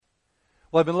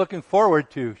Well, I've been looking forward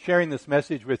to sharing this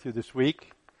message with you this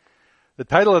week. The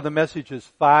title of the message is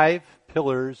 5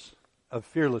 Pillars of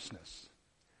Fearlessness.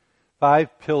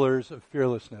 5 Pillars of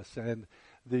Fearlessness. And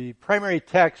the primary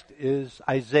text is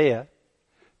Isaiah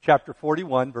chapter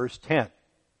 41, verse 10.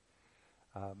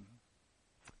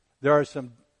 There are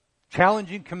some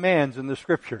challenging commands in the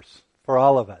scriptures for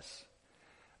all of us.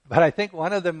 But I think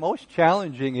one of the most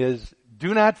challenging is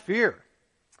do not fear.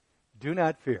 Do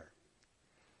not fear.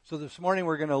 So this morning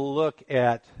we're going to look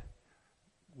at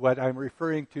what I'm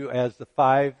referring to as the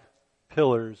 5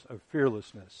 pillars of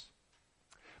fearlessness.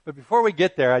 But before we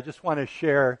get there, I just want to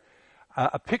share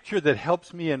a picture that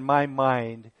helps me in my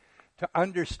mind to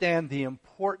understand the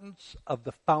importance of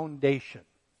the foundation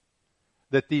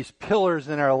that these pillars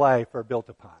in our life are built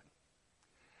upon.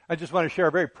 I just want to share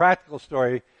a very practical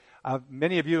story.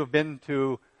 Many of you have been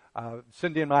to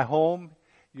Cindy and my home.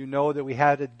 You know that we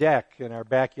had a deck in our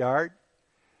backyard.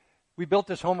 We built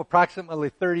this home approximately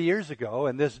 30 years ago,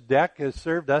 and this deck has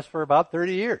served us for about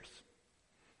 30 years.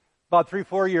 About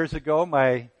 3-4 years ago,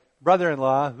 my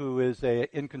brother-in-law, who is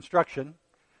in construction,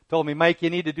 told me, Mike, you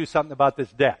need to do something about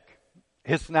this deck.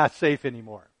 It's not safe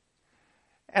anymore.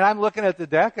 And I'm looking at the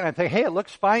deck, and I'm thinking, hey, it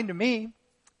looks fine to me.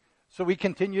 So we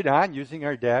continued on using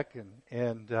our deck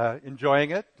and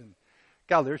enjoying it. And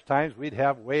God, there's times we'd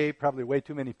have probably way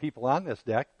too many people on this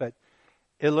deck, but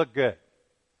it looked good.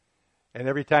 And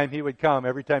every time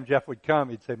Jeff would come,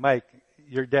 he'd say, Mike,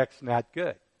 your deck's not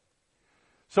good.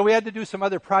 So we had to do some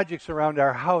other projects around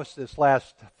our house this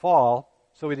last fall.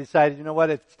 So we decided, you know what,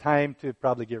 it's time to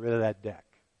probably get rid of that deck.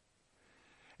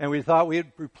 And we thought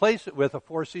we'd replace it with a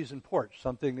 4-season porch,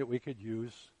 something that we could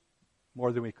use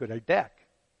more than we could our deck.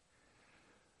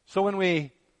 So when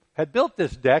we had built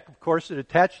this deck, of course, it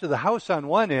attached to the house on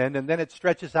one end, and then it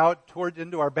stretches out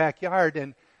into our backyard,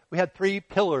 and we had 3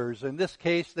 pillars. In this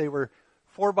case, they were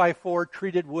 4x4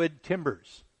 treated wood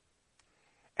timbers.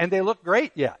 And they looked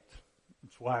great yet.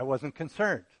 That's why I wasn't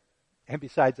concerned. And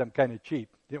besides, I'm kind of cheap.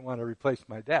 Didn't want to replace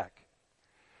my deck.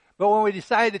 But when we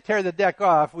decided to tear the deck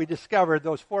off, we discovered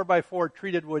those 4x4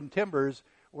 treated wooden timbers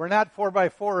were not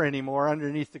 4x4 anymore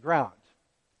underneath the ground.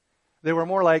 They were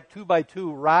more like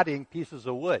 2x2 rotting pieces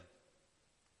of wood.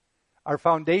 Our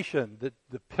foundation,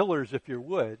 the pillars, if you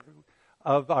would,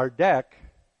 of our deck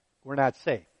were not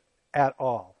safe at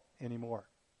all anymore.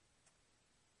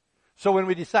 So when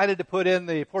we decided to put in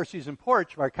the 4-season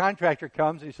porch, our contractor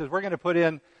comes and he says, we're going to put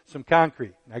in some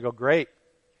concrete. And I go, great.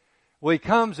 Well, he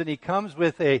comes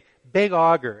with a big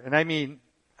auger, and I mean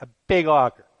a big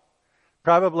auger,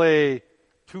 probably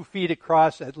 2 feet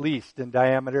across at least in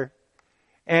diameter.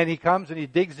 And he comes and he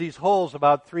digs these holes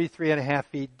about 3.5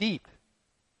 feet deep.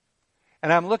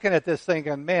 And I'm looking at this thing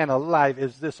and, man alive,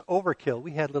 is this overkill?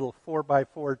 We had little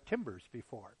 4x4 timbers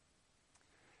before.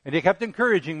 And he kept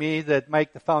encouraging me that,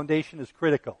 Mike, the foundation is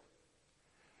critical.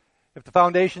 If the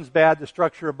foundation's bad, the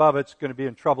structure above it's going to be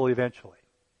in trouble eventually.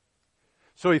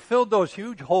 So he filled those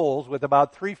huge holes with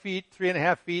about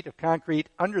 3.5 feet of concrete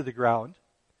under the ground,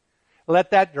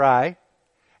 let that dry,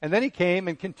 and then he came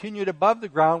and continued above the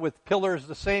ground with pillars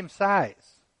the same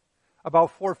size,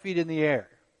 about 4 feet in the air.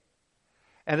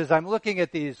 And as I'm looking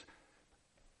at these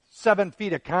 7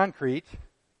 feet of concrete,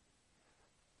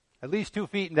 at least 2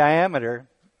 feet in diameter,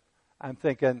 I'm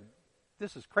thinking,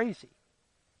 this is crazy.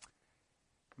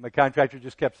 My contractor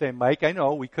just kept saying, Mike, I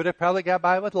know we could have probably got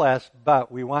by with less,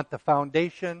 but we want the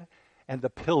foundation and the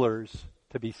pillars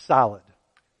to be solid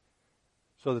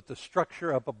so that the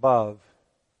structure up above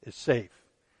is safe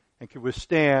and can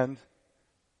withstand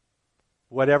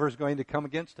whatever's going to come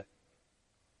against it.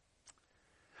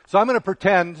 So I'm going to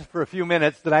pretend for a few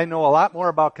minutes that I know a lot more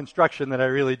about construction than I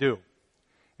really do.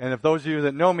 And if those of you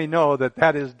that know me know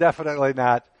that is definitely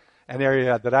not an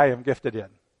area that I am gifted in.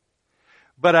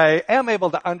 But I am able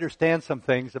to understand some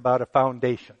things about a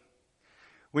foundation.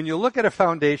 When you look at a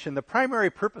foundation, the primary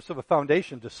purpose of a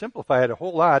foundation, to simplify it a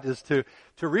whole lot, is to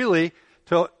really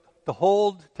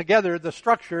hold together the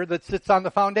structure that sits on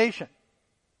the foundation.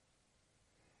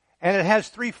 And it has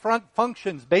 3 front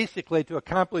functions basically to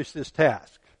accomplish this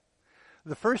task.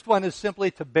 The first one is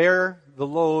simply to bear the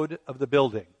load of the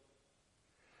building.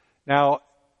 Now,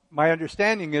 my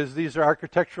understanding is these are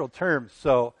architectural terms,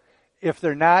 so if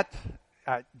they're not,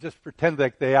 just pretend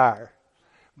like they are.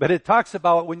 But it talks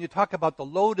about, when you talk about the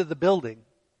load of the building,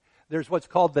 there's what's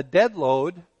called the dead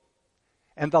load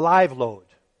and the live load.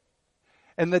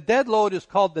 And the dead load is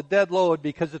called the dead load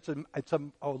because it's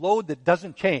a load that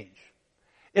doesn't change.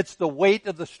 It's the weight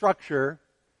of the structure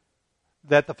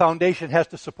that the foundation has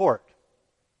to support.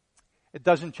 It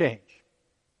doesn't change.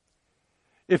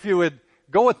 If you would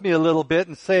go with me a little bit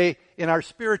and say, in our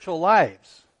spiritual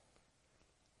lives,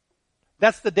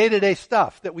 That's the day-to-day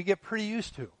stuff that we get pretty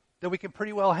used to, that we can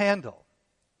pretty well handle.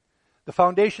 The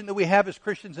foundation that we have as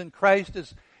Christians in Christ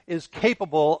is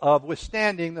capable of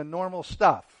withstanding the normal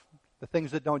stuff, the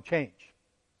things that don't change,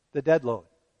 the dead load.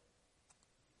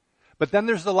 But then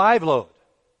there's the live load,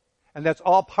 and that's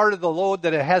all part of the load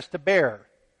that it has to bear.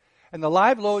 And the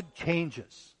live load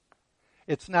changes.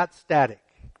 It's not static.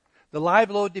 The live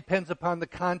load depends upon the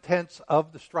contents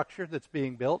of the structure that's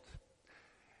being built.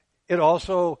 It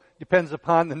also depends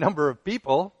upon the number of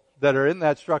people that are in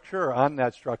that structure or on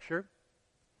that structure.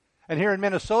 And here in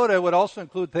Minnesota, it would also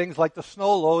include things like the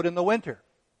snow load in the winter.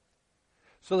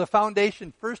 So the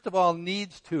foundation, first of all,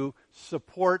 needs to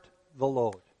support the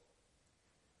load,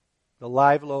 the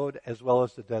live load as well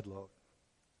as the dead load.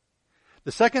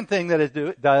 The second thing that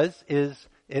it does is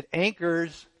it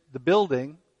anchors the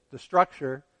building, the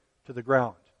structure, to the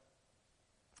ground.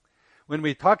 When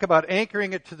we talk about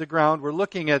anchoring it to the ground, we're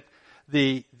looking at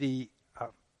the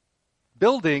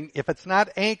building. If it's not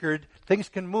anchored, things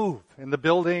can move, and the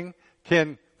building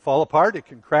can fall apart, it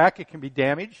can crack, it can be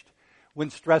damaged when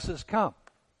stresses come.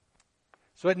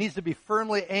 So it needs to be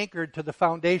firmly anchored to the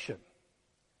foundation.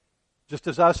 Just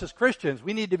as us as Christians,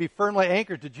 we need to be firmly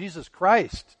anchored to Jesus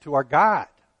Christ, to our God.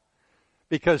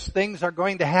 Because things are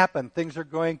going to happen, things are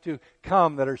going to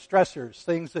come that are stressors,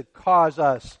 things that cause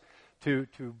us to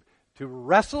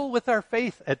wrestle with our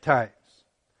faith at times.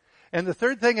 And the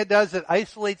third thing it does, it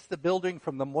isolates the building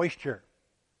from the moisture.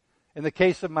 In the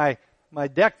case of my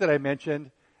deck that I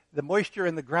mentioned, the moisture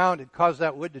in the ground had caused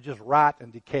that wood to just rot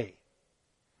and decay.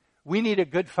 We need a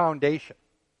good foundation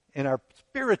in our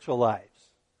spiritual lives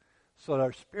so that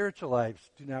our spiritual lives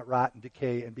do not rot and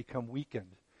decay and become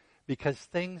weakened. Because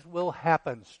things will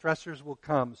happen, stressors will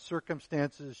come,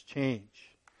 circumstances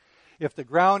change. If the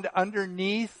ground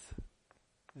underneath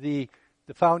the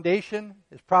foundation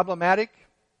is problematic,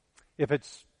 if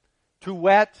it's too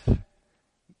wet,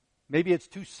 maybe it's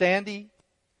too sandy,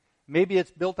 maybe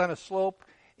it's built on a slope,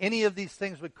 any of these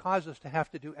things would cause us to have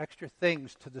to do extra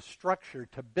things to the structure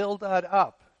to build that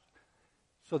up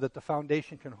so that the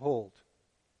foundation can hold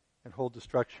and hold the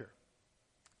structure.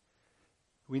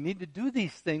 We need to do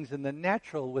these things in the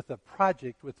natural with a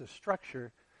project, with a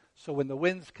structure, so when the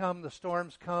winds come, the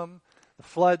storms come, the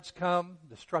floods come,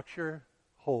 the structure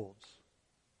holds.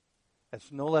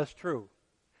 That's no less true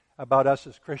about us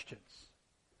as Christians.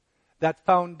 That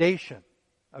foundation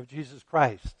of Jesus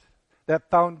Christ, that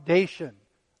foundation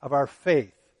of our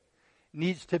faith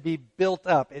needs to be built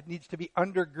up. It needs to be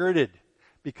undergirded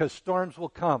because storms will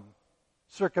come,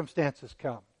 circumstances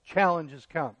come, challenges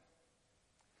come.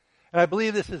 And I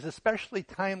believe this is especially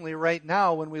timely right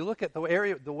now when we look at the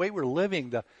way we're living,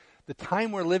 the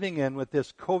time we're living in with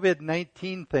this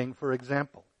COVID-19 thing, for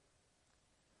example.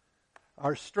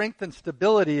 Our strength and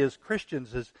stability as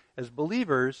Christians, as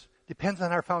believers, depends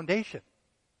on our foundation.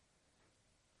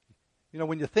 You know,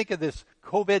 when you think of this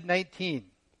COVID-19,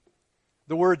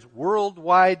 the words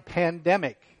worldwide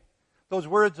pandemic, those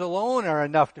words alone are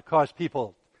enough to cause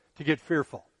people to get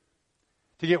fearful,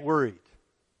 to get worried,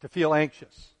 to feel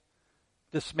anxious,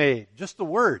 dismayed. Just the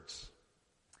words.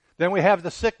 Then we have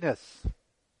the sickness.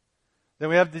 Then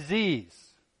we have disease.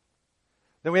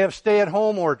 Then we have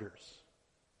stay-at-home orders.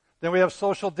 Then we have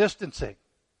social distancing.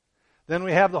 Then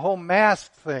we have the whole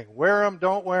mask thing. Wear them,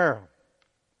 don't wear them.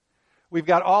 We've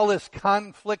got all this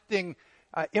conflicting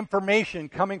information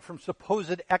coming from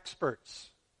supposed experts.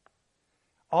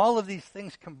 All of these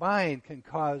things combined can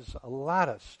cause a lot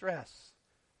of stress.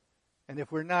 And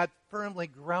if we're not firmly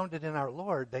grounded in our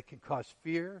Lord, that can cause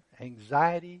fear,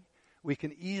 anxiety. We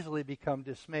can easily become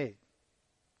dismayed.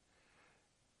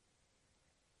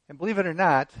 And believe it or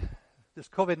not, this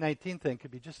COVID-19 thing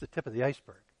could be just the tip of the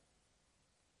iceberg.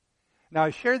 Now, I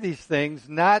share these things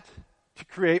not to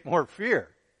create more fear,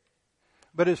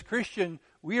 but as Christian,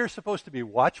 we are supposed to be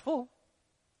watchful,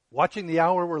 watching the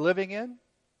hour we're living in.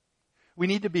 We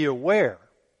need to be aware.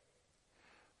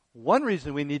 One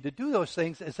reason we need to do those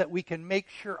things is that we can make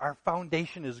sure our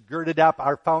foundation is girded up,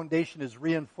 our foundation is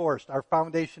reinforced, our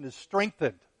foundation is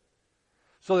strengthened,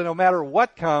 so that no matter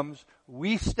what comes,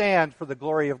 we stand for the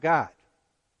glory of God.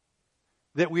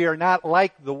 That we are not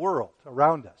like the world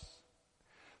around us.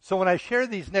 So when I share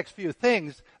these next few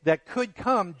things that could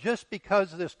come just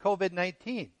because of this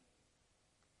COVID-19,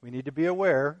 we need to be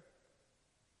aware,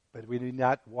 but we do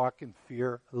not walk in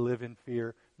fear, live in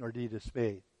fear, nor be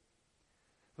dismayed.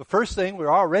 The first thing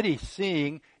we're already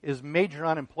seeing is major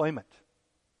unemployment.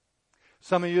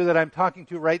 Some of you that I'm talking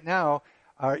to right now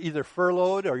are either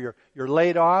furloughed or you're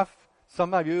laid off.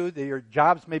 Some of you, your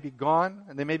jobs may be gone,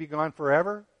 and they may be gone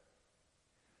forever.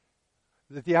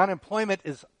 That the unemployment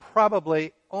is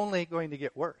probably only going to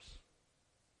get worse.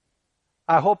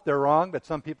 I hope they're wrong, but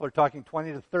some people are talking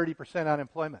 20 to 30%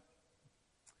 unemployment.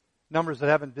 Numbers that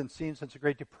haven't been seen since the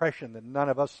Great Depression that none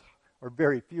of us, or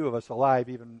very few of us alive,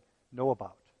 even know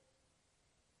about.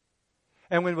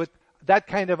 And when with that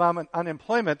kind of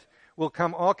unemployment will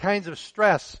come all kinds of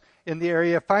stress in the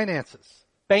area of finances,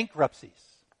 bankruptcies.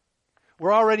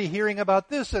 We're already hearing about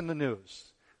this in the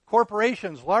news.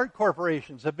 Corporations, large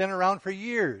corporations, have been around for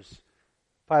years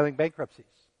filing bankruptcies.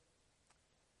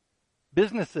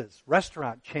 Businesses,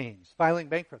 restaurant chains, filing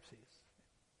bankruptcies.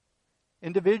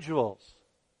 Individuals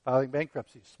filing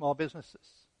bankruptcies, small businesses.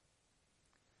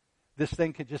 This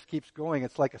thing just keeps going.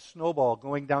 It's like a snowball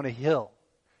going down a hill.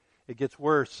 It gets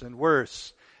worse and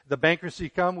worse. The bankruptcy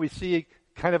come, we see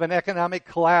kind of an economic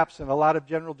collapse in a lot of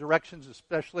general directions,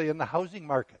 especially in the housing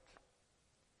market.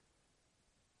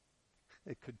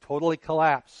 It could totally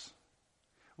collapse.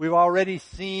 We've already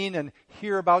seen and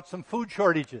hear about some food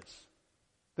shortages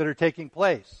that are taking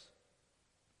place.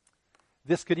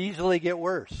 This could easily get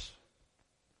worse.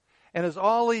 And as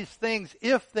all these things,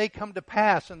 if they come to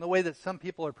pass in the way that some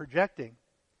people are projecting,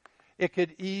 it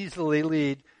could easily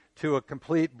lead to a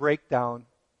complete breakdown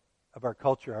of our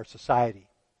culture, our society.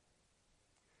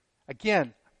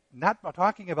 Again, not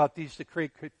talking about these to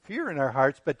create fear in our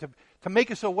hearts, but to make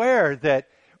us aware that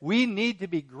we need to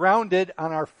be grounded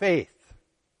on our faith,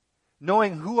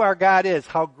 knowing who our God is,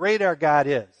 how great our God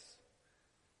is,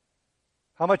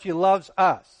 how much He loves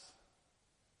us.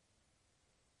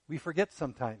 We forget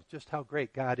sometimes just how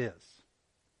great God is.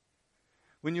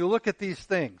 When you look at these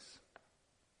things,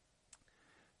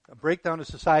 a breakdown of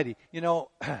society,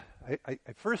 I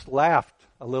first laughed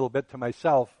a little bit to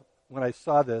myself when I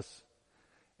saw this,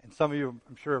 and some of you,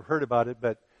 I'm sure, have heard about it,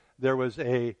 but there was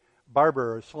a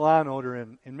barber or salon owner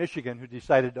in Michigan who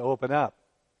decided to open up.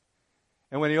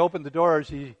 And when he opened the doors,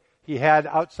 he had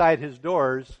outside his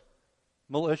doors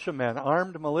militiamen,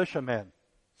 armed militiamen,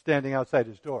 standing outside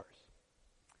his doors.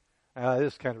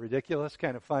 This is kind of ridiculous,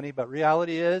 kind of funny, but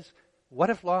reality is, what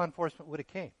if law enforcement would have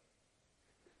came?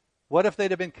 What if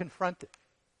they'd have been confronted?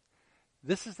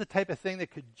 This is the type of thing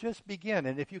that could just begin.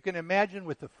 And if you can imagine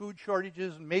with the food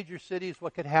shortages in major cities,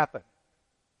 what could happen?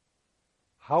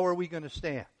 How are we going to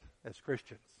stand as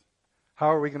Christians?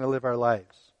 How are we going to live our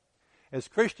lives? As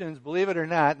Christians, believe it or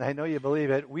not, and I know you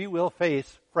believe it, we will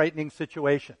face frightening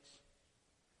situations.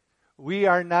 We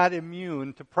are not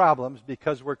immune to problems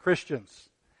because we're Christians.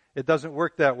 It doesn't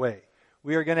work that way.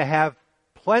 We are going to have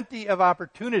plenty of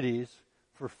opportunities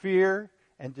for fear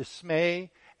and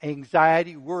dismay,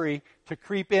 anxiety, worry to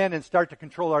creep in and start to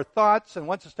control our thoughts. And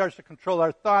once it starts to control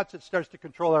our thoughts, it starts to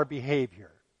control our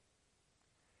behavior.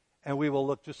 And we will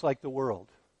look just like the world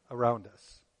around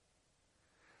us.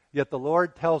 Yet the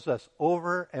Lord tells us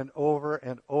over and over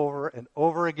and over and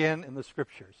over again in the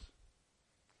Scriptures.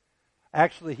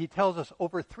 Actually, He tells us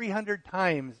over 300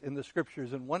 times in the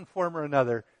Scriptures in one form or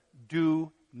another,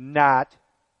 do not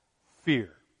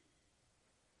fear.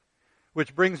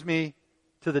 Which brings me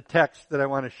to the text that I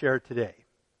want to share today.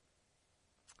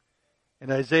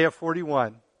 In Isaiah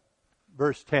 41,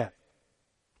 verse 10.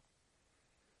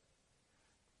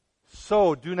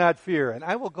 So do not fear. And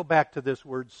I will go back to this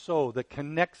word so that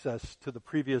connects us to the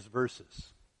previous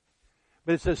verses.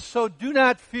 But it says, so do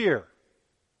not fear,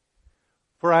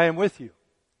 for I am with you.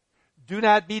 Do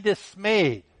not be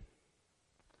dismayed.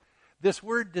 This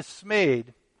word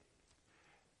dismayed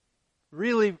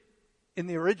really in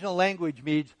the original language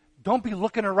means don't be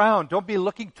looking around. Don't be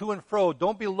looking to and fro.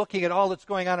 Don't be looking at all that's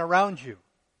going on around you.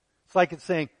 It's like it's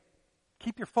saying,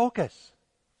 keep your focus.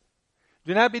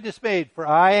 Do not be dismayed, for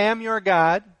I am your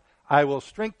God. I will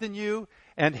strengthen you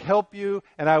and help you,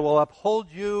 and I will uphold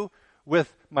you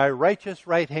with my righteous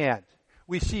right hand.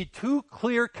 We see two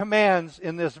clear commands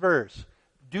in this verse.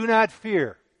 Do not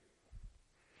fear,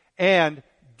 and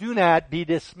do not be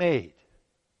dismayed.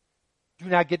 Do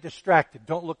not get distracted.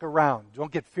 Don't look around.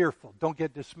 Don't get fearful. Don't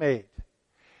get dismayed.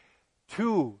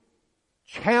 Two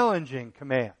challenging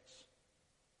commands.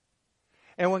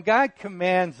 And when God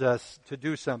commands us to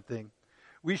do something,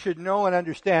 we should know and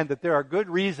understand that there are good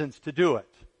reasons to do it.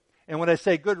 And when I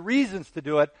say good reasons to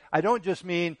do it, I don't just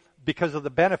mean because of the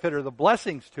benefit or the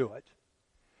blessings to it.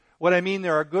 What I mean,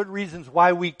 there are good reasons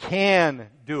why we can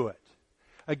do it.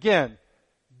 Again,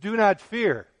 do not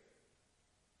fear.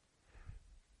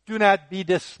 Do not be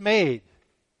dismayed.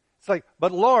 It's like,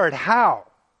 but Lord, how?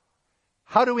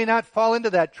 How do we not fall into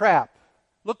that trap?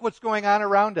 Look what's going on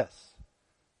around us.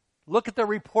 Look at the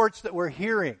reports that we're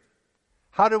hearing.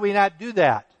 How do we not do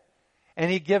that?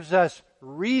 And He gives us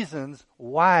reasons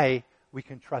why we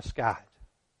can trust God.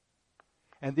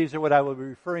 And these are what I will be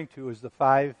referring to as the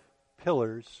 5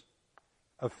 pillars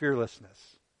of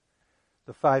fearlessness.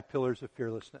 The 5 pillars of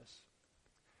fearlessness.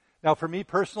 Now, for me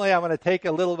personally, I want to take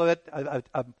a little bit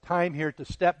of time here to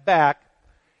step back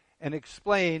and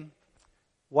explain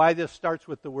why this starts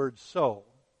with the word so.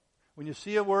 When you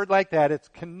see a word like that, it's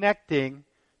connecting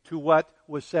to what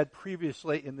was said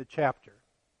previously in the chapter.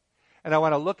 And I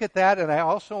want to look at that, and I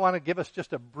also want to give us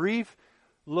just a brief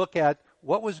look at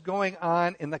what was going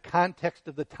on in the context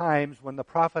of the times when the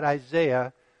prophet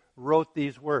Isaiah wrote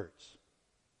these words.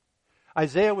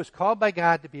 Isaiah was called by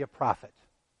God to be a prophet.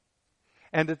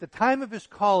 And at the time of his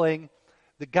calling,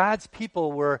 the God's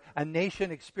people were a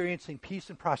nation experiencing peace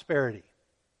and prosperity.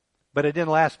 But it didn't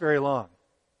last very long.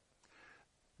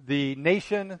 The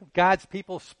nation, God's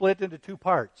people, split into two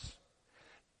parts.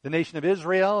 The nation of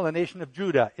Israel and the nation of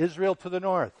Judah. Israel to the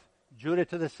north, Judah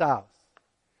to the south.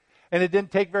 And it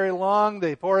didn't take very long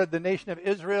before the nation of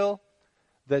Israel,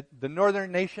 the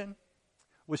northern nation,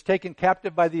 was taken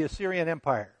captive by the Assyrian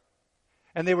Empire.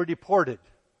 And they were deported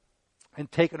and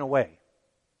taken away.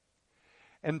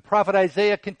 And prophet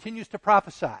Isaiah continues to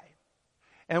prophesy.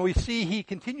 And we see he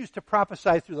continues to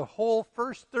prophesy through the whole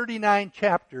first 39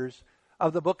 chapters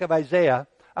of the book of Isaiah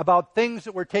about things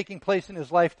that were taking place in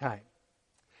his lifetime.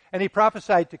 And he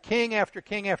prophesied to king after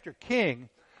king after king,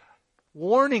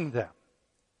 warning them,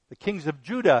 the kings of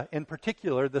Judah in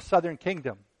particular, the southern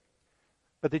kingdom.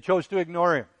 But they chose to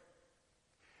ignore him.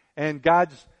 And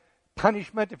God's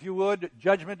punishment, if you would,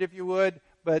 judgment, if you would,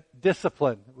 but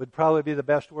discipline would probably be the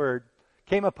best word,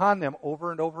 came upon them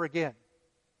over and over again.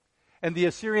 And the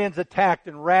Assyrians attacked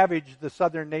and ravaged the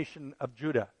southern nation of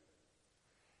Judah.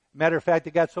 Matter of fact,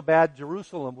 it got so bad,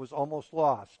 Jerusalem was almost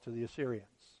lost to the Assyrians.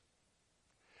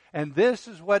 And this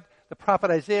is what the prophet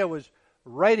Isaiah was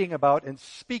writing about and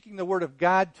speaking the word of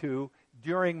God to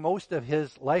during most of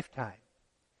his lifetime.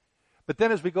 But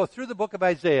then as we go through the book of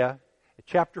Isaiah, at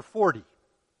chapter 40,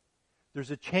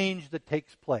 there's a change that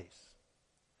takes place.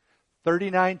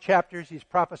 39 chapters, he's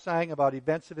prophesying about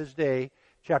events of his day.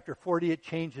 Chapter 40, it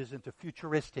changes into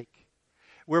futuristic,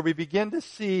 where we begin to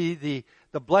see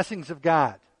the blessings of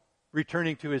God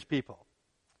returning to his people.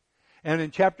 And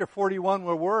in chapter 41,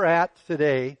 where we're at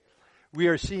today, we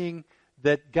are seeing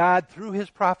that God, through his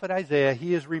prophet Isaiah,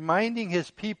 he is reminding his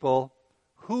people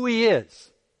who he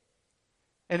is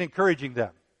and encouraging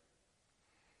them.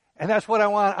 And that's what I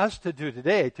want us to do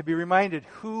today, to be reminded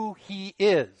who he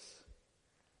is,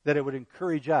 that it would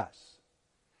encourage us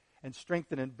and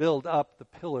strengthen and build up the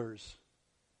pillars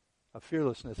of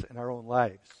fearlessness in our own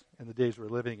lives in the days we're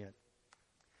living in.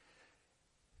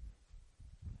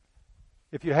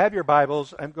 If you have your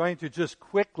Bibles, I'm going to just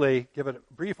quickly give a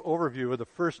brief overview of the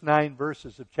first 9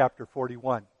 verses of chapter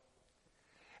 41.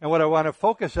 And what I want to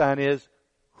focus on is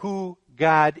who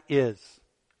God is.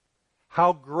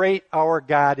 How great our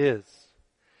God is.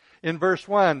 In verse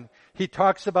 1, he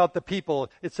talks about the people.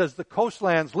 It says, the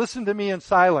coastlands, listen to me in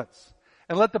silence,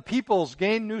 and let the peoples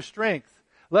gain new strength.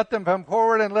 Let them come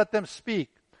forward and let them speak,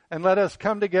 and let us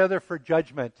come together for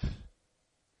judgment.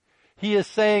 He is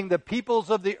saying the peoples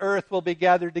of the earth will be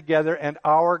gathered together, and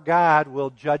our God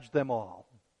will judge them all.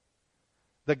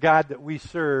 The God that we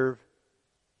serve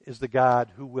is the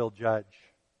God who will judge.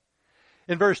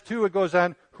 In verse 2 it goes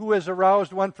on, who has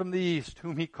aroused one from the east,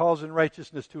 whom he calls in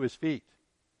righteousness to his feet.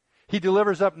 He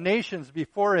delivers up nations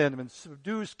before him and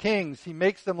subdues kings. He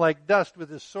makes them like dust with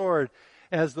his sword,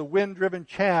 as the wind-driven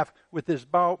chaff with his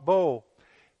bow.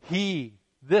 He,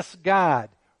 this God,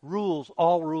 rules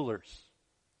all rulers.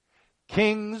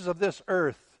 Kings of this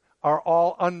earth are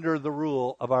all under the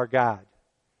rule of our God.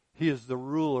 He is the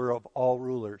ruler of all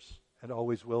rulers and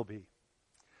always will be.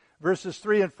 Verses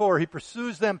 3 and 4, he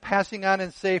pursues them passing on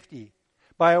in safety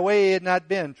by a way he had not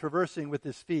been, traversing with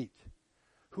his feet.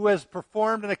 Who has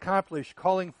performed and accomplished,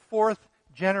 calling forth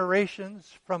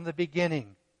generations from the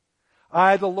beginning.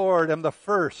 I, the Lord, am the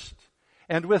first,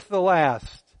 and with the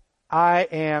last, I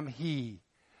am he.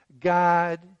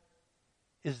 God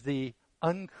is the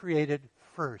uncreated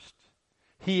first.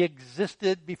 He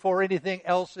existed before anything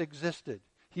else existed.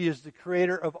 He is the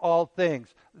creator of all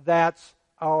things. That's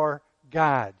our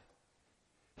God.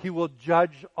 He will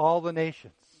judge all the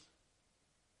nations.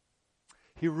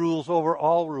 He rules over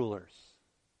all rulers.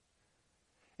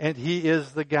 And he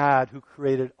is the God who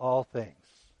created all things.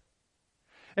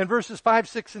 In verses 5,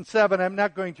 6, and 7, I'm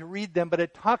not going to read them, but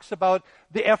it talks about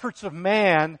the efforts of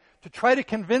man to try to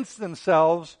convince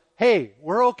themselves, hey,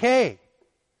 we're okay.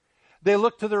 They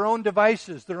look to their own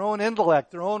devices, their own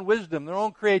intellect, their own wisdom, their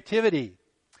own creativity.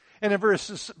 And in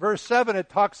verse 7, it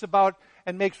talks about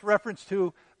and makes reference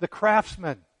to the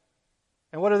craftsmen.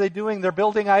 And what are they doing? They're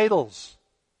building idols.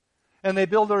 And they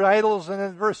build their idols, and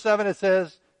in verse 7 it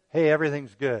says, hey,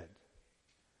 everything's good.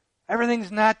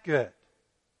 Everything's not good.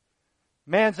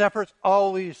 Man's efforts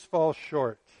always fall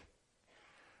short.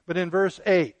 But in verse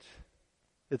 8,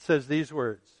 it says these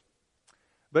words,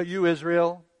 "But you,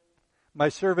 Israel, my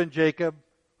servant Jacob,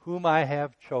 whom I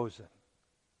have chosen,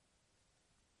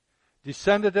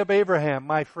 descendant of Abraham,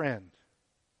 my friend,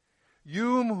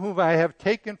 you whom I have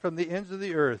taken from the ends of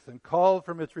the earth and called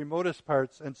from its remotest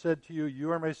parts and said to you,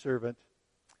 you are my servant.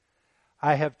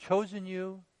 I have chosen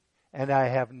you and I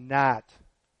have not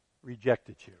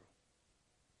rejected you."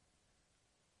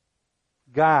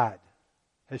 God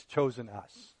has chosen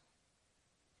us.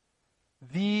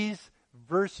 These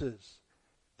verses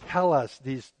tell us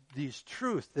these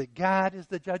truths, that God is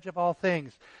the judge of all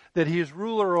things, that He is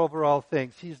ruler over all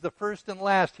things. He's the first and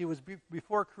last. He was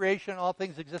before creation. All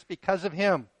things exist because of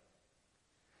Him.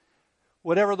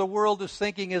 Whatever the world is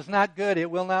thinking is not good, it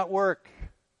will not work.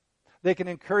 They can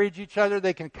encourage each other.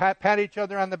 They can pat each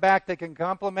other on the back. They can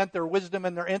compliment their wisdom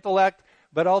and their intellect,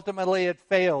 but ultimately it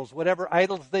fails. Whatever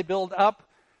idols they build up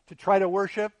to try to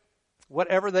worship,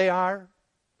 whatever they are,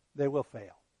 they will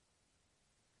fail.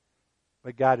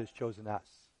 But God has chosen us.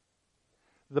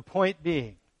 The point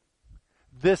being,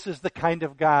 this is the kind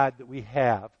of God that we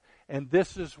have. And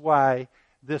this is why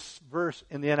this verse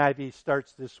in the NIV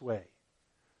starts this way.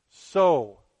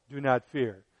 So, do not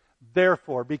fear.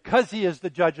 Therefore, because He is the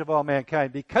judge of all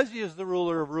mankind, because He is the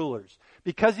ruler of rulers,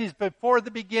 because He's before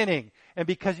the beginning, and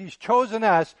because He's chosen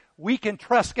us, we can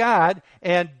trust God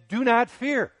and do not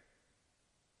fear.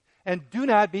 And do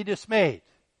not be dismayed.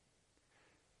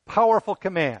 Powerful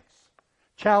commands.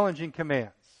 Challenging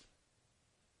commands.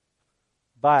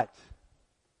 But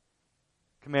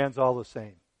commands all the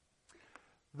same.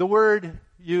 The word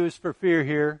used for fear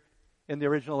here in the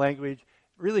original language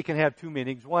really can have two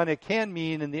meanings. One, it can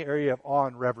mean in the area of awe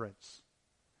and reverence.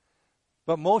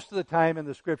 But most of the time in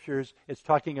the Scriptures, it's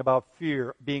talking about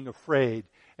fear, being afraid.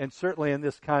 And certainly in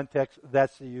this context,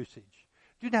 that's the usage.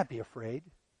 Do not be afraid.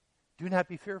 Do not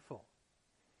be fearful.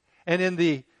 And in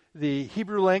the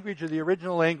Hebrew language or the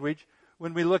original language,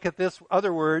 when we look at this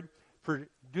other word for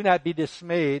do not be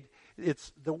dismayed,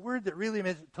 it's the word that really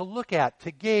means to look at,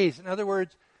 to gaze. In other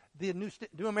words, the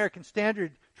New American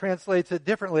Standard translates it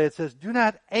differently. It says, do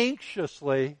not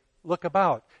anxiously look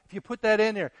about. If you put that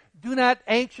in there, do not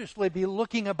anxiously be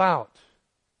looking about.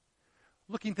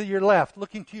 Looking to your left,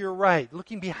 looking to your right,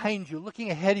 looking behind you,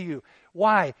 looking ahead of you.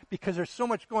 Why? Because there's so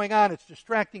much going on, it's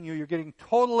distracting you. You're getting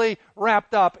totally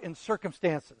wrapped up in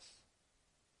circumstances.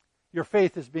 Your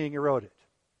faith is being eroded.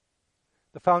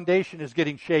 The foundation is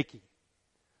getting shaky.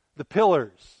 The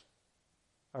pillars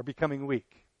are becoming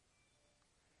weak.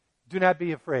 Do not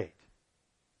be afraid.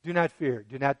 Do not fear.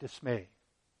 Do not dismay.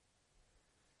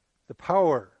 The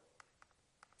power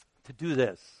to do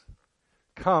this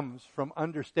comes from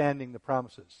understanding the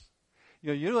promises.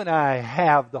 You and I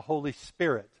have the Holy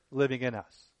Spirit living in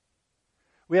us.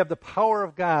 We have the power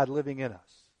of God living in us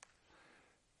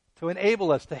to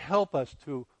enable us, to help us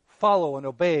to follow and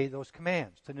obey those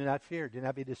commands, to do not fear, do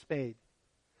not be dismayed.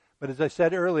 But as I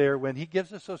said earlier, when He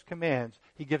gives us those commands,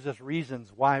 He gives us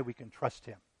reasons why we can trust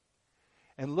Him.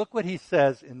 And look what He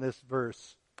says in this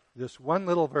verse, this one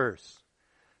little verse,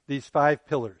 these 5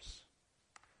 pillars.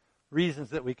 Reasons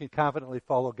that we can confidently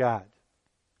follow God.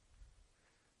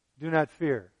 Do not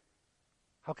fear.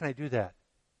 How can I do that?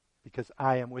 Because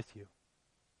I am with you.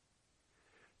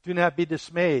 Do not be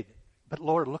dismayed. But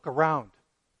Lord, look around.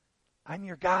 I'm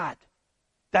your God.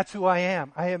 That's who I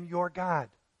am. I am your God.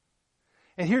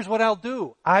 And here's what I'll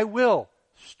do. I will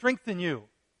strengthen you.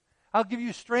 I'll give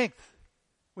you strength.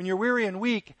 When you're weary and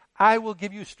weak, I will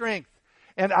give you strength.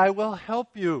 And I will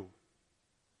help you.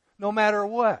 No matter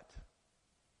what,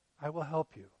 I will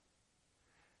help you.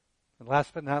 And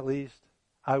last but not least,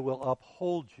 I will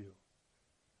uphold you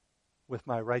with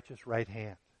my righteous right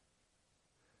hand.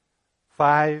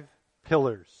 5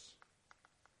 pillars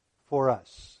for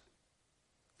us.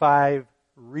 5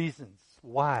 reasons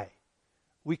why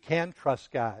we can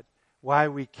trust God, why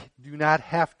we do not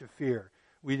have to fear,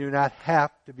 we do not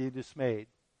have to be dismayed.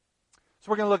 So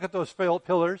we're going to look at those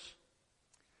pillars,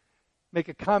 make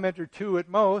a comment or two at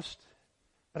most,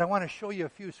 but I want to show you a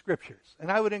few scriptures.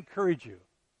 And I would encourage you,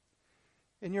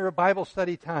 in your Bible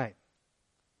study time,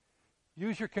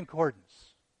 use your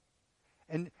concordance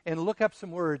and look up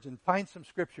some words and find some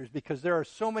scriptures, because there are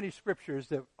so many scriptures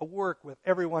that work with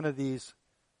every one of these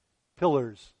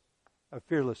pillars of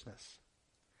fearlessness.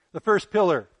 The first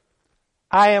pillar,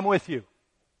 I am with you.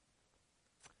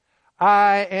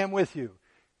 I am with you.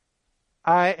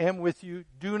 I am with you.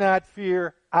 Do not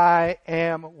fear. I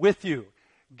am with you.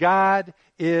 God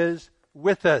is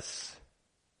with us.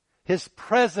 His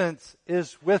presence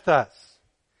is with us.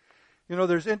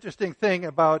 There's an interesting thing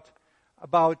about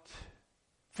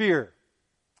fear.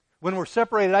 When we're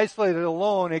separated, isolated,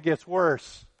 alone, it gets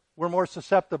worse. We're more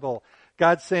susceptible.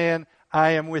 God's saying,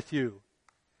 I am with you.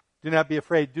 Do not be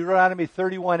afraid. Deuteronomy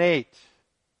 31:8.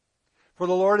 For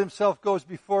the Lord himself goes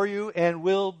before you and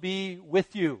will be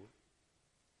with you.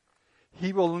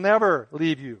 He will never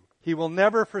leave you. He will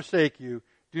never forsake you.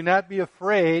 Do not be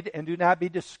afraid and do not be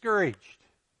discouraged.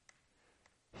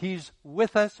 He's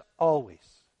with us always.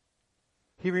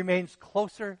 He remains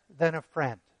closer than a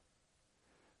friend.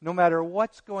 No matter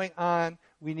what's going on,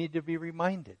 we need to be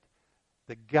reminded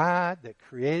the God that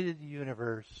created the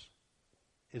universe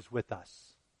is with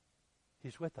us.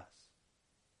 He's with us.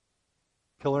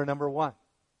 Pillar number 1.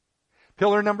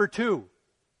 Pillar number 2.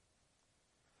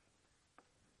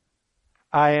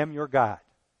 I am your God.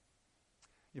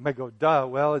 You might go, duh,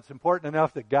 well, it's important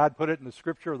enough that God put it in the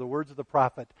scripture or the words of the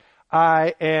prophet.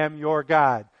 I am your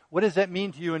God. What does that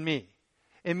mean to you and me?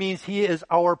 It means He is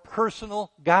our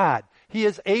personal God. He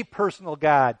is a personal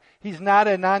God. He's not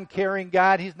a non-caring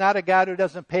God. He's not a God who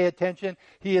doesn't pay attention.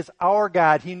 He is our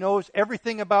God. He knows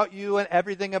everything about you and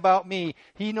everything about me.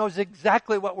 He knows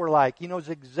exactly what we're like. He knows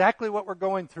exactly what we're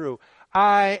going through.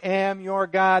 I am your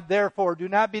God. Therefore, do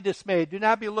not be dismayed. Do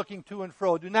not be looking to and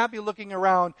fro. Do not be looking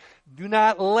around. Do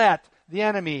not let the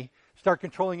enemy start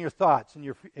controlling your thoughts and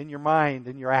your mind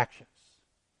and your actions.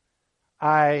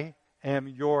 I am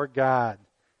your God.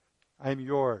 I'm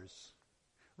yours.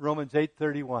 Romans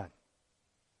 8:31.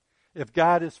 If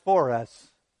God is for us,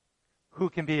 who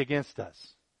can be against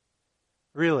us?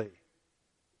 Really?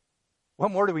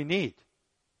 What more do we need?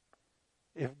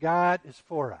 If God is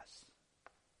for us,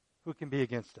 who can be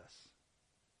against us?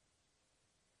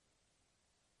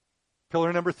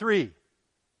 Pillar number 3.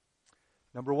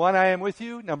 Number 1, I am with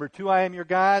you. Number 2, I am your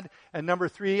God. And number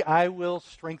 3, I will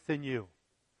strengthen you.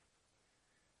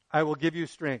 I will give you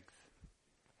strength.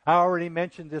 I already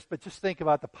mentioned this, but just think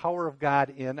about the power of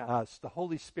God in us, the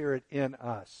Holy Spirit in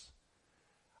us.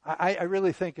 I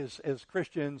really think as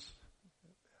Christians,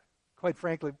 quite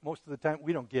frankly, most of the time,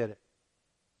 we don't get it.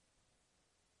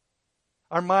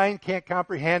 Our mind can't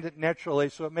comprehend it naturally,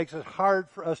 so it makes it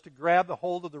hard for us to grab the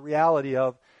hold of the reality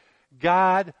of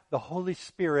God, the Holy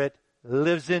Spirit,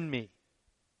 lives in me.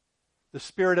 The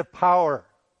Spirit of power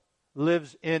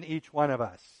lives in each one of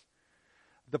us.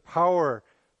 The power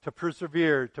to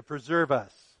persevere, to preserve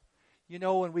us. You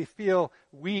know, when we feel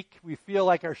weak, we feel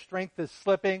like our strength is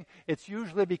slipping, it's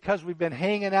usually because we've been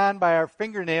hanging on by our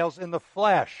fingernails in the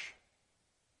flesh.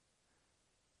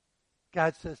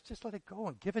 God says, just let it go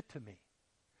and give it to me.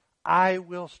 I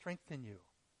will strengthen you.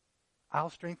 I'll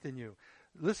strengthen you.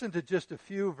 Listen to just a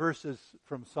few verses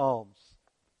from Psalms.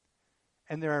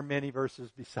 And there are many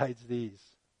verses besides these.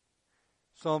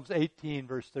 Psalms 18,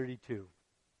 verse 32.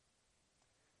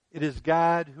 It is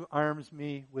God who arms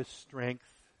me with strength,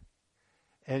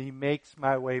 and He makes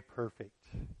my way perfect.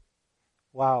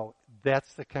 Wow,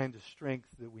 that's the kind of strength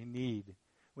that we need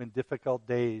when difficult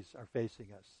days are facing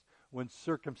us, when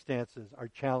circumstances are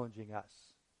challenging us.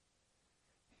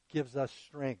 It gives us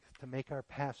strength to make our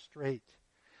path straight.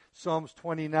 Psalms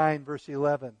 29, verse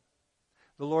 11.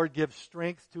 The Lord gives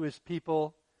strength to His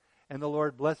people, and the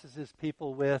Lord blesses His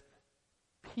people with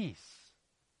peace.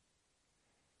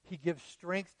 He gives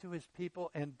strength to His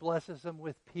people and blesses them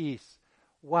with peace.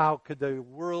 Wow, could the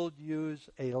world use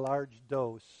a large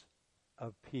dose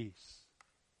of peace?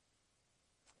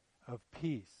 Of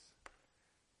peace.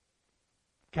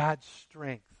 God's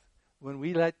strength. When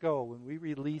we let go, when we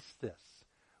release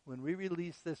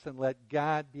this and let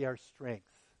God be our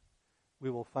strength, we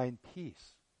will find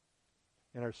peace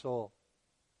in our soul.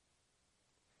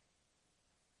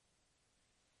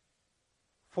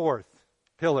 Fourth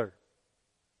pillar.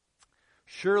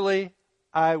 Surely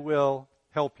I will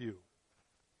help you.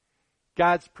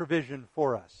 God's provision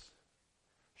for us.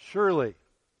 Surely,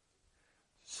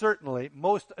 certainly,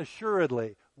 most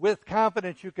assuredly, with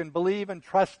confidence you can believe and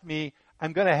trust me,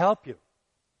 I'm going to help you.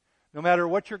 No matter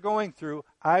what you're going through,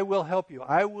 I will help you.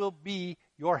 I will be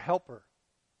your helper.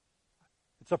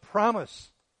 It's a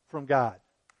promise from God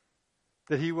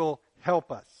that He will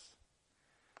help us.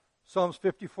 Psalms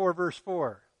 54, verse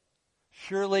 4.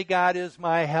 Surely God is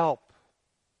my help.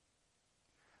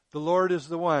 The Lord is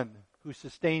the one who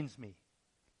sustains me.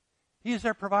 He is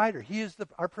our provider. He is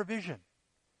our provision.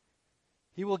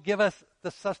 He will give us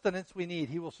the sustenance we need.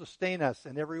 He will sustain us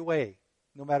in every way,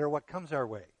 no matter what comes our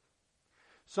way.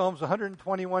 Psalms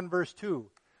 121, verse 2.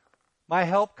 My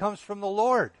help comes from the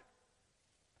Lord,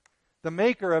 the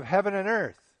maker of heaven and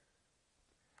earth.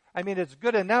 I mean, it's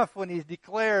good enough when He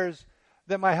declares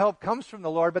that my help comes from the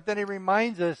Lord, but then He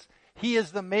reminds us He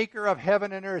is the maker of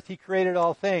heaven and earth. He created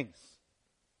all things.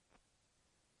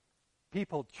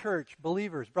 People, church,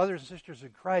 believers, brothers and sisters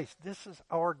in Christ, this is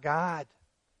our God.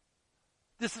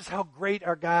 This is how great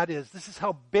our God is. This is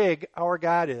how big our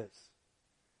God is.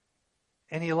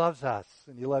 And He loves us,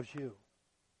 and He loves you.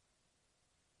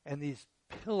 And these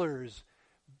pillars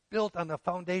built on the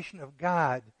foundation of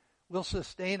God will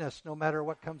sustain us no matter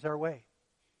what comes our way.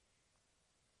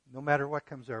 No matter what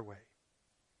comes our way.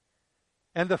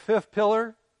 And the fifth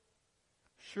pillar,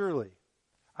 surely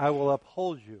I will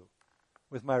uphold you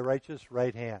with my righteous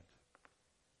right hand.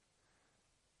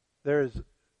 There's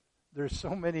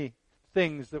so many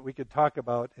things that we could talk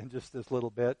about in just this little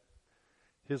bit.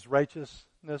 His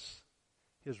righteousness,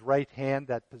 His right hand,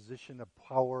 that position of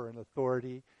power and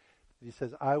authority. He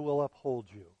says, I will uphold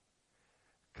you.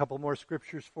 A couple more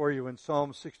scriptures for you in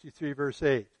Psalm 63, verse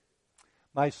 8.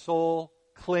 My soul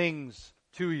clings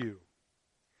to you,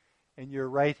 and your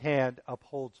right hand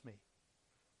upholds me.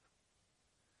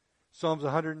 Psalms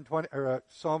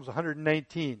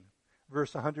 119,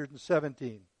 verse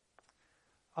 117.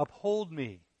 Uphold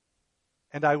me,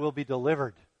 and I will be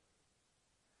delivered.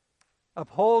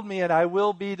 Uphold me, and I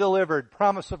will be delivered.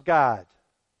 Promise of God.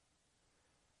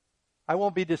 I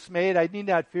won't be dismayed. I need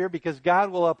not fear, because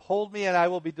God will uphold me, and I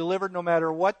will be delivered no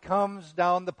matter what comes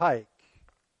down the pike.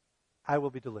 I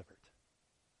will be delivered.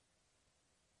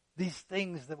 These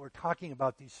things that we're talking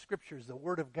about, these scriptures, the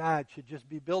Word of God, should just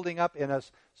be building up in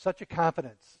us such a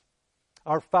confidence.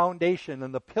 Our foundation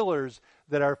and the pillars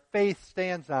that our faith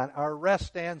stands on, our rest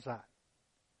stands on,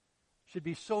 should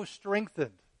be so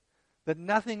strengthened that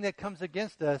nothing that comes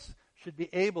against us should be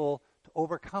able to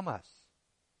overcome us.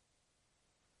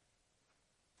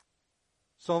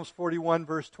 Psalms 41,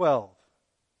 verse 12.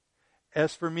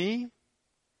 As for me,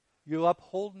 you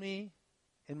uphold me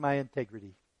in my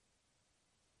integrity,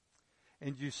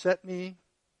 and you set me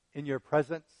in your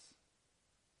presence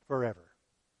forever.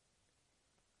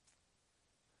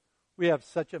 We have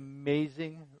such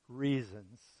amazing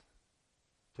reasons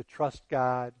to trust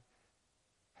God,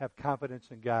 have confidence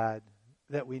in God,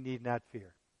 that we need not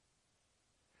fear.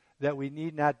 That we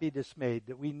need not be dismayed.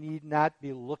 That we need not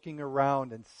be looking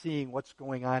around and seeing what's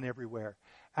going on everywhere.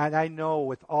 And I know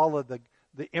with all of the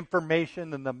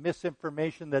information and the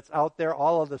misinformation that's out there,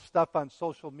 all of the stuff on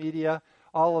social media,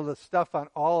 all of the stuff on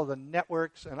all of the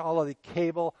networks and all of the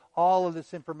cable, all of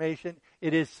this information,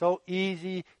 it is so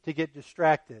easy to get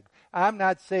distracted. I'm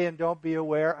not saying don't be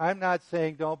aware. I'm not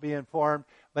saying don't be informed.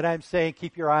 But I'm saying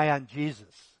keep your eye on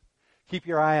Jesus. Keep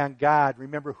your eye on God.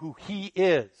 Remember who He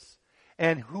is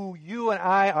and who you and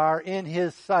I are in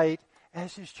His sight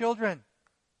as His children.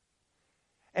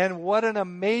 And what an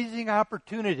amazing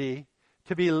opportunity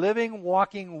to be living,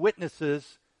 walking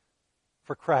witnesses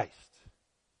for Christ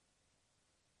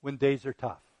when days are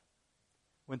tough,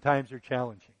 when times are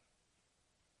challenging.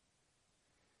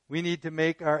 We need to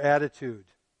make our attitude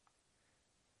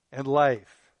and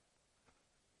life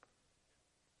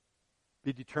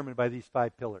be determined by these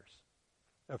 5 pillars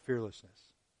of fearlessness.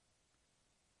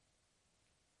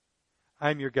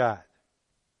 I'm your God.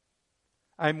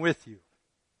 I'm with you.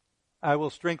 I will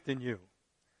strengthen you.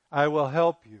 I will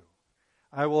help you.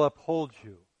 I will uphold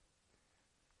you.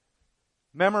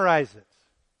 Memorize it.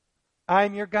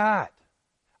 I'm your God.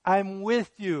 I'm with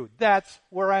you. That's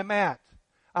where I'm at.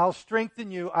 I'll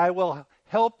strengthen you. I will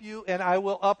help you, and I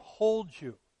will uphold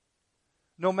you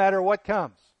no matter what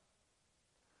comes.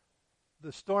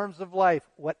 The storms of life,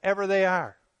 whatever they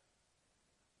are,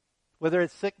 whether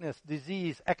it's sickness,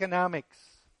 disease, economics.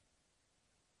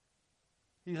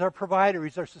 He's our provider.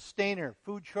 He's our sustainer,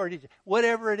 food shortage,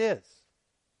 whatever it is.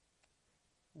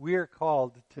 We are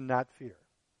called to not fear.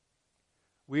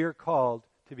 We are called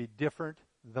to be different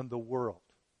than the world.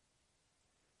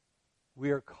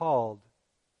 We are called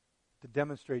to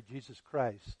demonstrate Jesus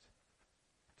Christ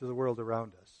to the world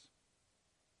around us.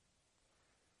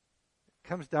 It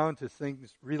comes down to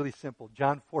things really simple.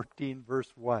 John 14,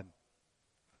 verse 1.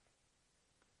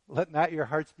 Let not your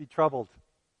hearts be troubled.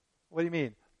 What do you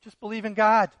mean? Just believe in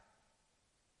God.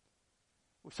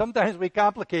 Sometimes we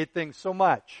complicate things so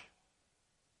much.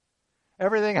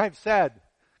 Everything I've said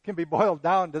can be boiled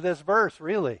down to this verse,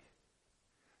 really.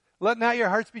 Let not your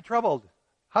hearts be troubled.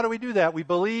 How do we do that? We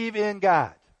believe in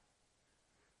God.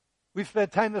 We've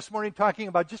spent time this morning talking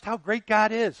about just how great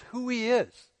God is, who He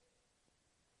is,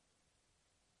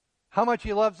 how much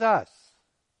He loves us,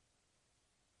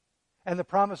 and the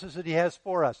promises that He has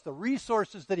for us, the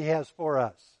resources that He has for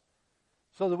us,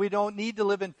 so that we don't need to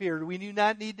live in fear. We do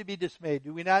not need to be dismayed.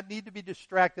 Do we not need to be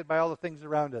distracted by all the things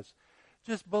around us?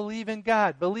 Just believe in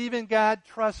God. Believe in God.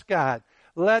 Trust God.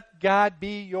 Let God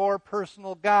be your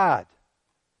personal God.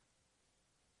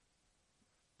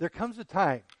 There comes a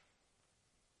time.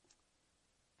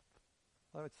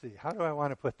 Let's see. How do I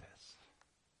want to put this?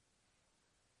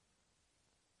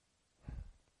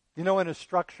 You know, in a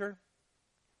structure,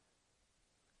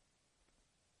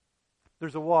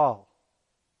 there's a wall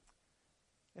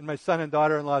in my son and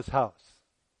daughter-in-law's house.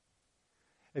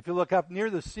 If you look up near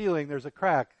the ceiling, there's a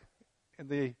crack in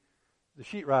the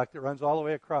sheetrock that runs all the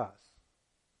way across.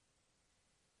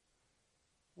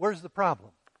 Where's the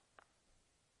problem?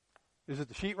 Is it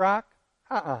the sheetrock?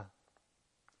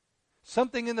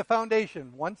 Something in the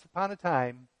foundation, once upon a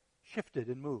time, shifted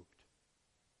and moved.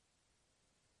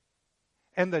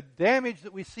 And the damage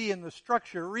that we see in the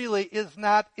structure really is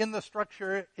not in the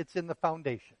structure, it's in the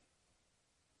foundation.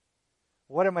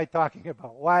 What am I talking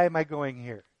about? Why am I going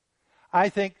here? I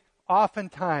think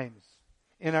oftentimes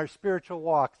in our spiritual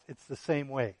walks, it's the same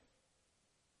way.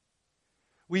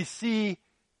 We see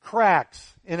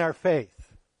cracks in our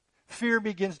faith. Fear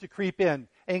begins to creep in.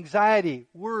 Anxiety,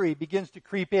 worry begins to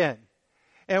creep in.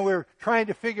 And we're trying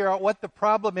to figure out what the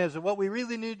problem is. And what we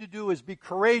really need to do is be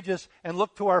courageous and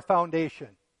look to our foundation.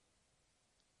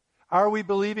 Are we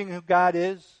believing who God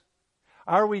is?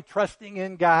 Are we trusting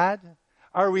in God?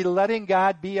 Are we letting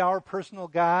God be our personal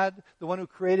God, the one who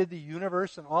created the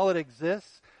universe and all that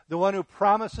exists, the one who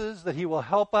promises that He will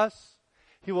help us,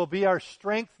 He will be our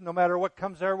strength no matter what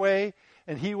comes our way,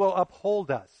 and He will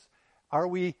uphold us? Are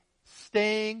we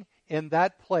staying in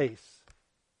that place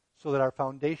so that our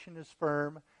foundation is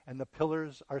firm and the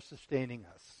pillars are sustaining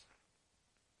us?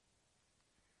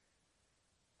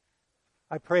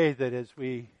 I pray that as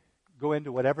we go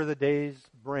into whatever the days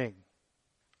bring,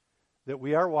 that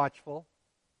we are watchful,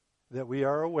 that we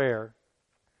are aware,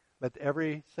 that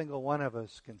every single one of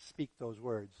us can speak those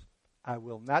words. I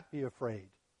will not be afraid,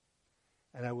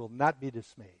 and I will not be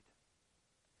dismayed.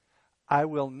 I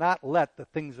will not let the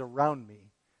things around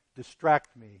me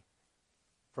distract me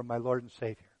from my Lord and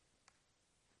Savior,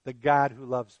 the God who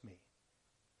loves me.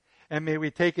 And may we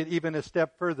take it even a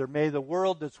step further. May the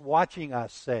world that's watching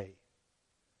us say,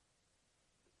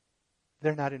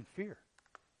 they're not in fear.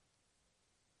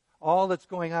 All that's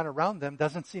going on around them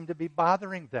doesn't seem to be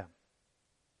bothering them.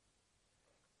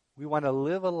 We want to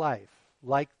live a life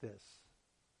like this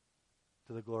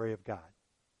to the glory of God.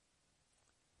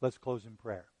 Let's close in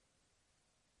prayer.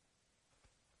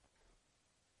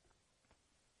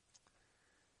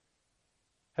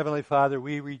 Heavenly Father,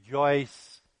 we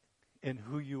rejoice in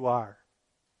who you are.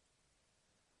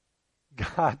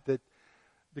 God, that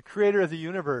the creator of the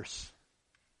universe,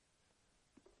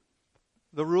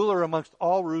 the ruler amongst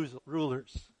all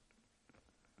rulers,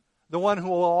 the one who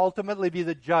will ultimately be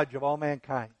the judge of all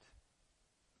mankind.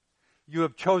 You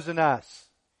have chosen us.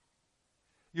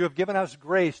 You have given us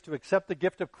grace to accept the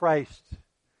gift of Christ,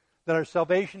 that our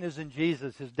salvation is in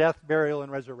Jesus, His death, burial,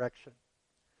 and resurrection.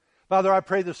 Father, I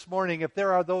pray this morning, if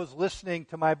there are those listening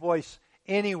to my voice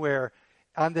anywhere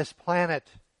on this planet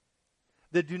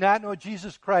that do not know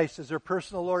Jesus Christ as their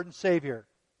personal Lord and Savior,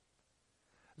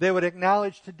 they would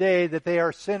acknowledge today that they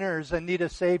are sinners and need a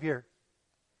Savior.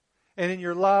 And in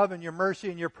your love and your mercy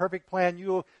and your perfect plan,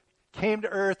 you came to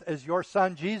earth as your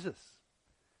Son, Jesus.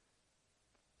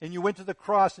 And you went to the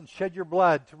cross and shed your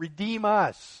blood to redeem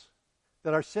us,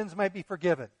 that our sins might be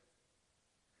forgiven.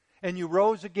 And you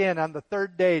rose again on the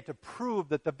third day to prove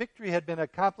that the victory had been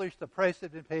accomplished, the price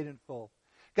had been paid in full.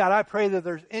 God, I pray that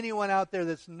there's anyone out there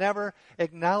that's never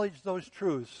acknowledged those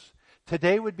truths.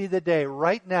 Today would be the day,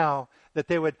 right now, that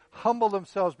they would humble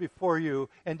themselves before you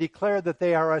and declare that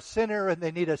they are a sinner and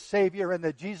they need a Savior, and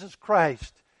that Jesus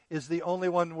Christ is the only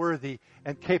one worthy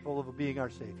and capable of being our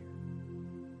Savior.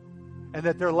 And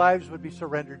that their lives would be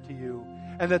surrendered to you,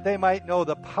 and that they might know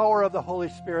the power of the Holy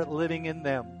Spirit living in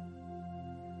them,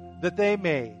 that they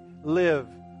may live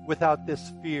without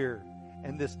this fear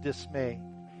and this dismay,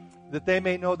 that they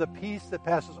may know the peace that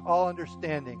passes all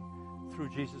understanding through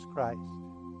Jesus Christ.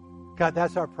 God,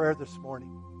 that's our prayer this morning.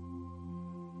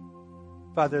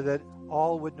 Father, that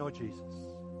all would know Jesus.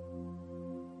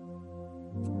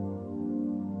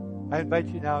 I invite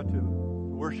you now to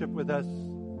worship with us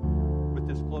with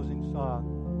this closing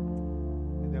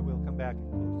song, and then we'll come back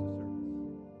and close the service.